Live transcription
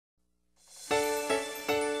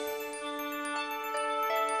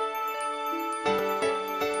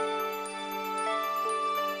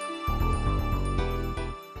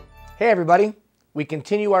Hey everybody, we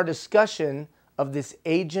continue our discussion of this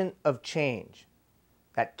agent of change,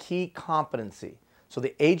 that key competency. So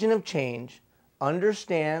the agent of change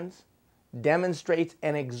understands, demonstrates,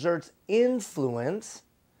 and exerts influence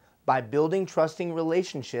by building trusting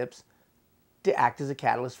relationships to act as a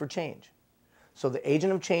catalyst for change. So the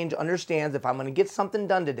agent of change understands if I'm going to get something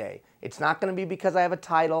done today, it's not going to be because I have a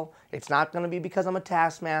title, it's not going to be because I'm a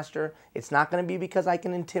taskmaster, it's not going to be because I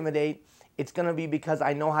can intimidate, it's going to be because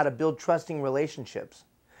I know how to build trusting relationships.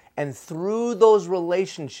 And through those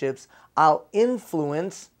relationships, I'll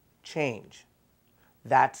influence change.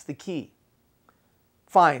 That's the key.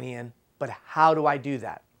 Fine, Ian, but how do I do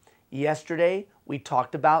that? Yesterday, we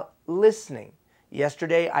talked about listening.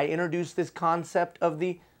 Yesterday, I introduced this concept of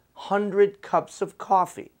the 100 cups of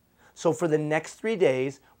coffee. So for the next 3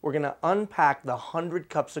 days, we're going to unpack the 100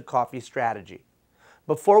 cups of coffee strategy.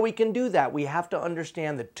 Before we can do that, we have to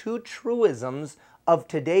understand the two truisms of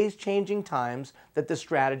today's changing times that the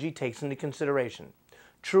strategy takes into consideration.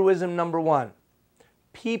 Truism number one,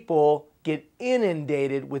 people get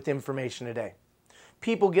inundated with information today.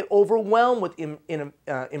 People get overwhelmed with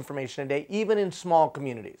information today, even in small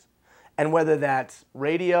communities. And whether that's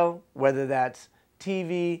radio, whether that's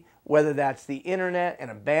TV, whether that's the internet and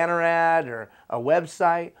a banner ad or a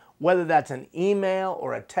website, whether that's an email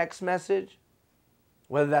or a text message,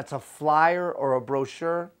 whether that's a flyer or a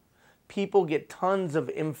brochure, people get tons of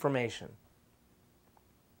information.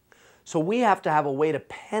 So we have to have a way to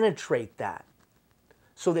penetrate that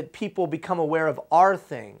so that people become aware of our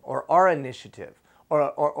thing or our initiative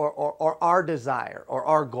or our desire or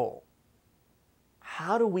our goal.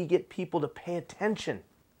 How do we get people to pay attention?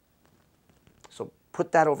 So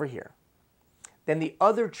put that over here. Then the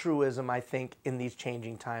other truism, I think, in these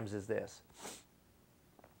changing times is this,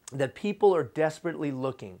 that people are desperately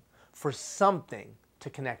looking for something to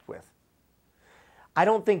connect with. I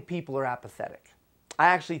don't think people are apathetic. I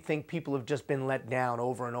actually think people have just been let down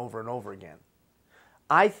over and over and over again.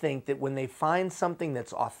 I think that when they find something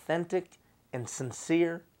that's authentic and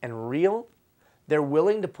sincere and real, they're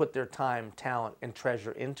willing to put their time, talent, and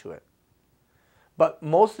treasure into it. But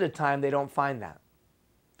most of the time, they don't find that.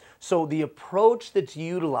 So the approach that's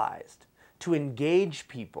utilized to engage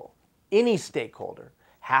people, any stakeholder,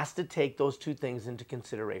 has to take those two things into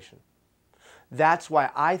consideration. That's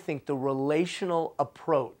why I think the relational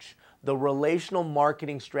approach, the relational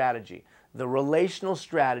marketing strategy, the relational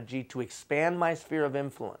strategy to expand my sphere of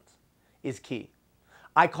influence is key.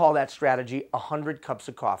 I call that strategy 100 cups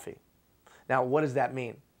of coffee. Now, what does that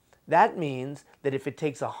mean? That means that if it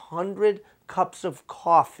takes 100 cups of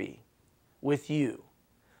coffee with you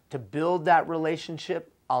to build that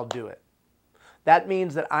relationship, I'll do it. That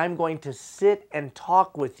means that I'm going to sit and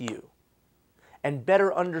talk with you and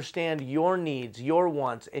better understand your needs, your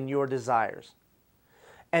wants, and your desires.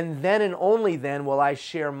 And then and only then will I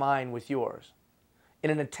share mine with yours in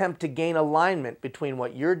an attempt to gain alignment between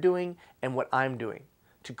what you're doing and what I'm doing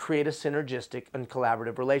to create a synergistic and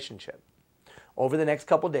collaborative relationship. Over the next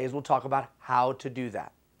couple of days, we'll talk about how to do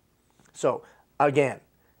that. So again,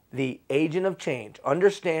 the agent of change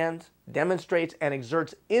understands, demonstrates, and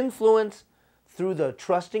exerts influence through the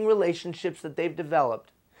trusting relationships that they've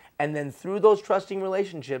developed. And then through those trusting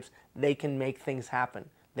relationships, they can make things happen.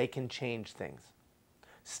 They can change things.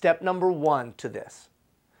 Step number one to this,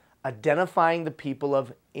 identifying the people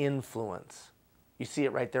of influence. You see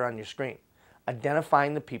it right there on your screen.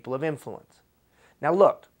 Identifying the people of influence. Now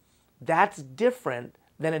look, that's different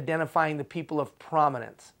than identifying the people of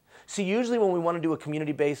prominence. See, usually when we want to do a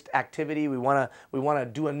community-based activity, we want to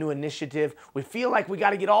do a new initiative, we feel like we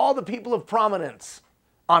got to get all the people of prominence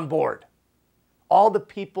on board. All the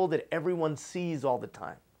people that everyone sees all the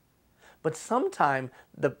time. But sometimes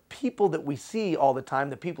the people that we see all the time,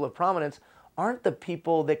 the people of prominence, aren't the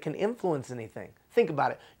people that can influence anything. Think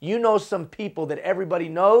about it. You know some people that everybody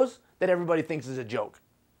knows that everybody thinks is a joke.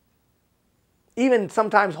 Even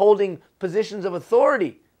sometimes holding positions of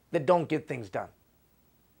authority that don't get things done.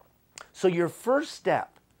 So your first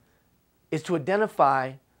step is to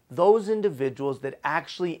identify those individuals that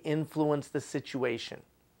actually influence the situation,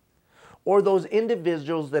 or those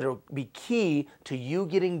individuals that will be key to you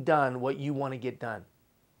getting done what you want to get done.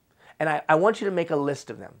 And I want you to make a list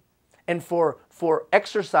of them. And for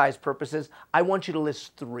exercise purposes, I want you to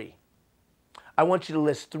list 3. I want you to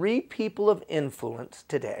list 3 people of influence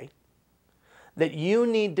today that you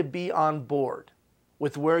need to be on board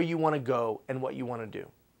with where you want to go and what you want to do.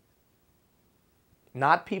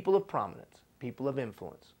 Not people of prominence, people of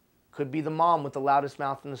influence. Could be the mom with the loudest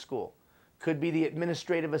mouth in the school. Could be the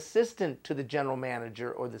administrative assistant to the general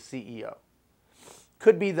manager or the CEO.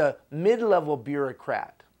 Could be the mid-level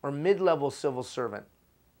bureaucrat or mid-level civil servant.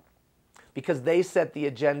 because they set the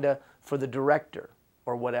agenda for the director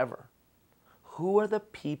or whatever. Who are the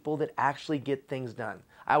people that actually get things done?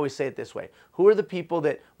 I always say it this way. Who are the people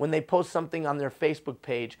that when they post something on their Facebook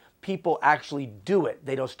page, people actually do it?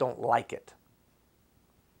 They just don't like it.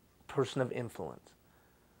 Person of influence.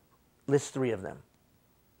 List 3 of them.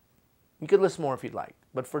 You could list more if you'd like,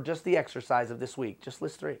 but for just the exercise of this week, just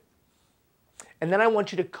list 3. And then I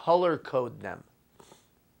want you to color code them.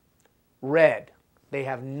 Red, they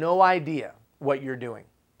have no idea what you're doing.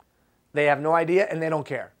 They have no idea and they don't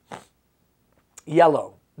care.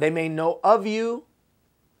 Yellow, they may know of you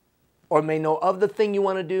or may know of the thing you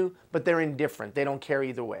want to do, but they're indifferent. They don't care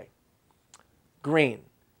either way. Green,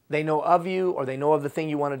 they know of you or they know of the thing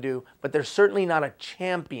you want to do, but they're certainly not a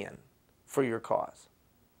champion for your cause.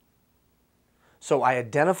 So I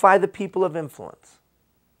identify the people of influence.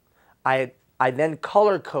 I then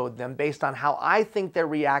color code them based on how I think they're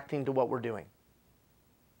reacting to what we're doing.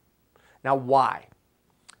 Now, why?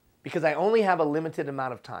 Because I only have a limited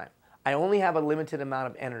amount of time. I only have a limited amount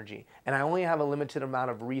of energy, and I only have a limited amount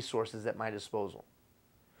of resources at my disposal.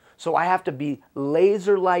 So I have to be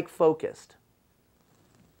laser-like focused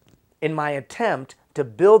in my attempt to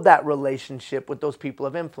build that relationship with those people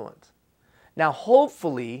of influence. Now,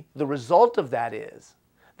 hopefully, the result of that is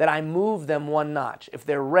that I move them one notch. If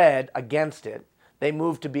they're red against it, they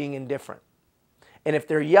move to being indifferent. And if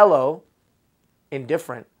they're yellow,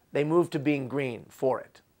 indifferent, they move to being green for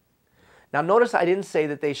it. Now notice I didn't say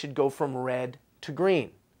that they should go from red to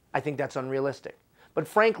green. I think that's unrealistic. But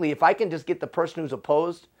frankly, if I can just get the person who's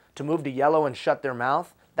opposed to move to yellow and shut their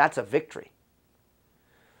mouth, that's a victory.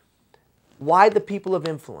 Why the people of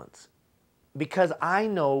influence? Because I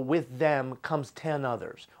know with them comes 10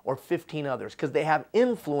 others or 15 others because they have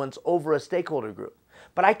influence over a stakeholder group.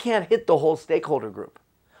 But I can't hit the whole stakeholder group.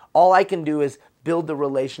 All I can do is build the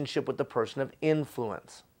relationship with the person of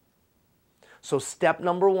influence. So step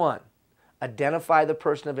number 1. Identify the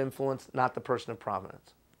person of influence, not the person of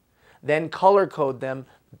prominence. Then color code them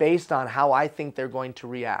based on how I think they're going to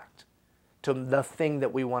react to the thing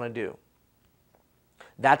that we want to do.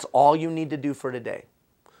 That's all you need to do for today.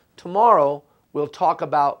 Tomorrow, we'll talk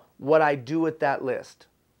about what I do with that list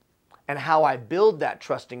and how I build that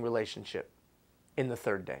trusting relationship in the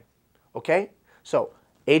 3rd day. Okay? So,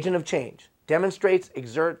 agent of change demonstrates,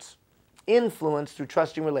 exerts influence through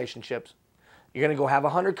trusting relationships. You're going to go have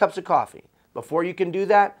 100 cups of coffee. Before you can do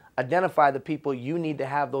that, identify the people you need to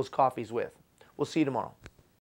have those coffees with. We'll see you tomorrow.